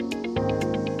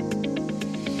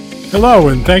Hello,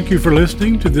 and thank you for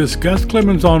listening to this Gus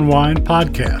Clemens on Wine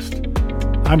podcast.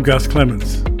 I'm Gus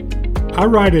Clemens. I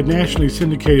write a nationally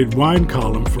syndicated wine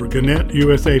column for Gannett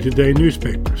USA Today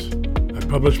newspapers. I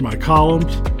publish my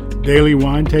columns, daily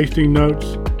wine tasting notes,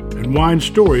 and wine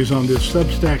stories on this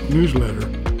Substack newsletter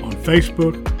on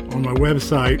Facebook, on my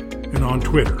website, and on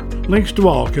Twitter. Links to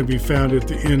all can be found at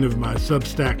the end of my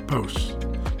Substack posts.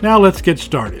 Now let's get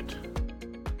started.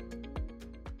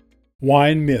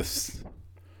 Wine myths.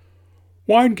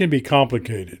 Wine can be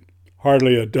complicated,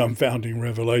 hardly a dumbfounding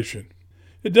revelation.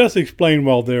 It does explain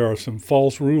why there are some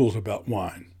false rules about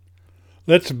wine.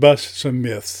 Let's bust some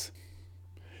myths.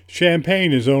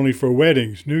 Champagne is only for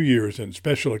weddings, New Year's, and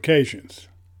special occasions.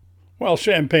 While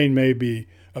champagne may be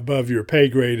above your pay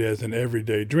grade as an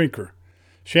everyday drinker,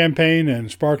 champagne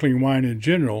and sparkling wine in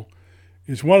general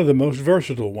is one of the most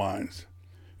versatile wines.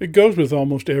 It goes with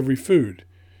almost every food.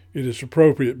 It is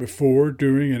appropriate before,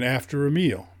 during, and after a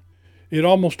meal. It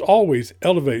almost always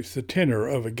elevates the tenor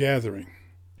of a gathering.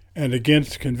 And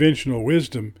against conventional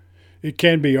wisdom, it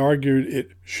can be argued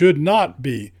it should not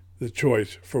be the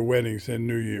choice for weddings and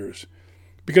New Year's,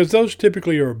 because those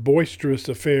typically are boisterous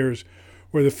affairs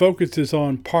where the focus is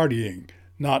on partying,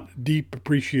 not deep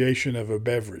appreciation of a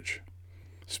beverage.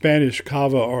 Spanish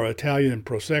cava or Italian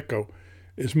prosecco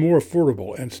is more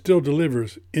affordable and still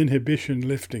delivers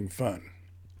inhibition-lifting fun.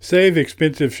 Save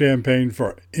expensive champagne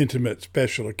for intimate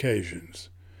special occasions,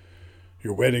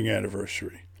 your wedding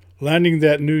anniversary, landing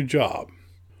that new job,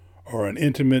 or an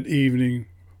intimate evening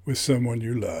with someone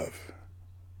you love.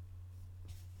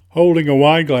 Holding a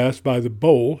wine glass by the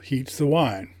bowl heats the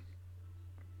wine.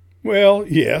 Well,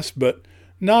 yes, but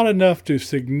not enough to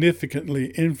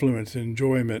significantly influence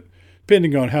enjoyment,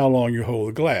 depending on how long you hold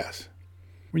the glass.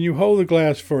 When you hold the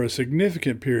glass for a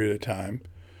significant period of time,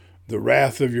 the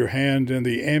wrath of your hand and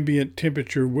the ambient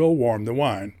temperature will warm the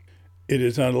wine. It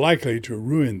is unlikely to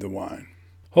ruin the wine.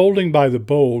 Holding by the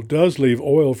bowl does leave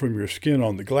oil from your skin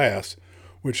on the glass,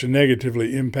 which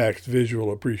negatively impacts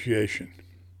visual appreciation.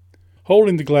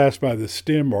 Holding the glass by the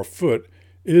stem or foot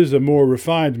is a more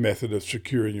refined method of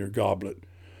securing your goblet,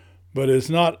 but it's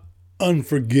not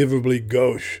unforgivably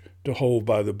gauche to hold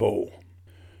by the bowl.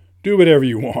 Do whatever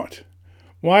you want.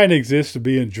 Wine exists to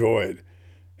be enjoyed,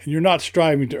 and you're not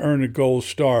striving to earn a gold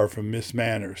star from Miss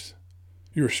Manners.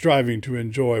 You're striving to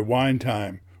enjoy wine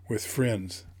time with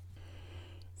friends.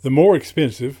 The more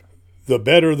expensive, the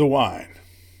better the wine.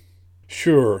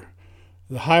 Sure,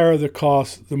 the higher the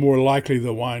cost, the more likely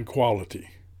the wine quality.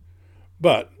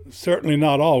 But certainly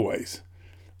not always,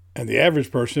 and the average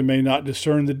person may not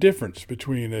discern the difference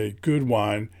between a good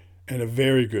wine and a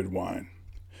very good wine.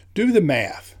 Do the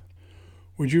math.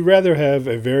 Would you rather have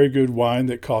a very good wine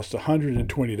that costs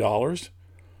 $120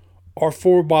 or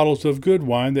 4 bottles of good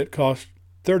wine that cost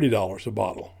 $30 a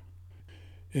bottle?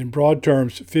 In broad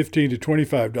terms, $15 to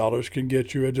 $25 can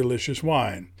get you a delicious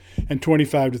wine, and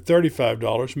 $25 to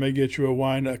 $35 may get you a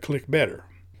wine a click better.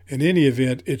 In any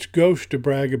event, it's gauche to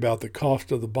brag about the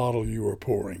cost of the bottle you are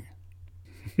pouring.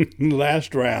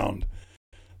 Last round.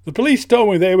 The police told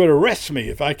me they would arrest me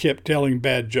if I kept telling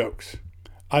bad jokes.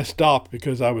 I stopped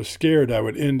because I was scared I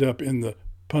would end up in the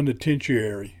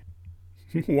penitentiary.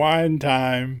 Wine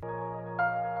time.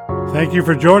 Thank you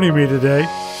for joining me today,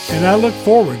 and I look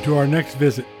forward to our next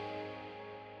visit.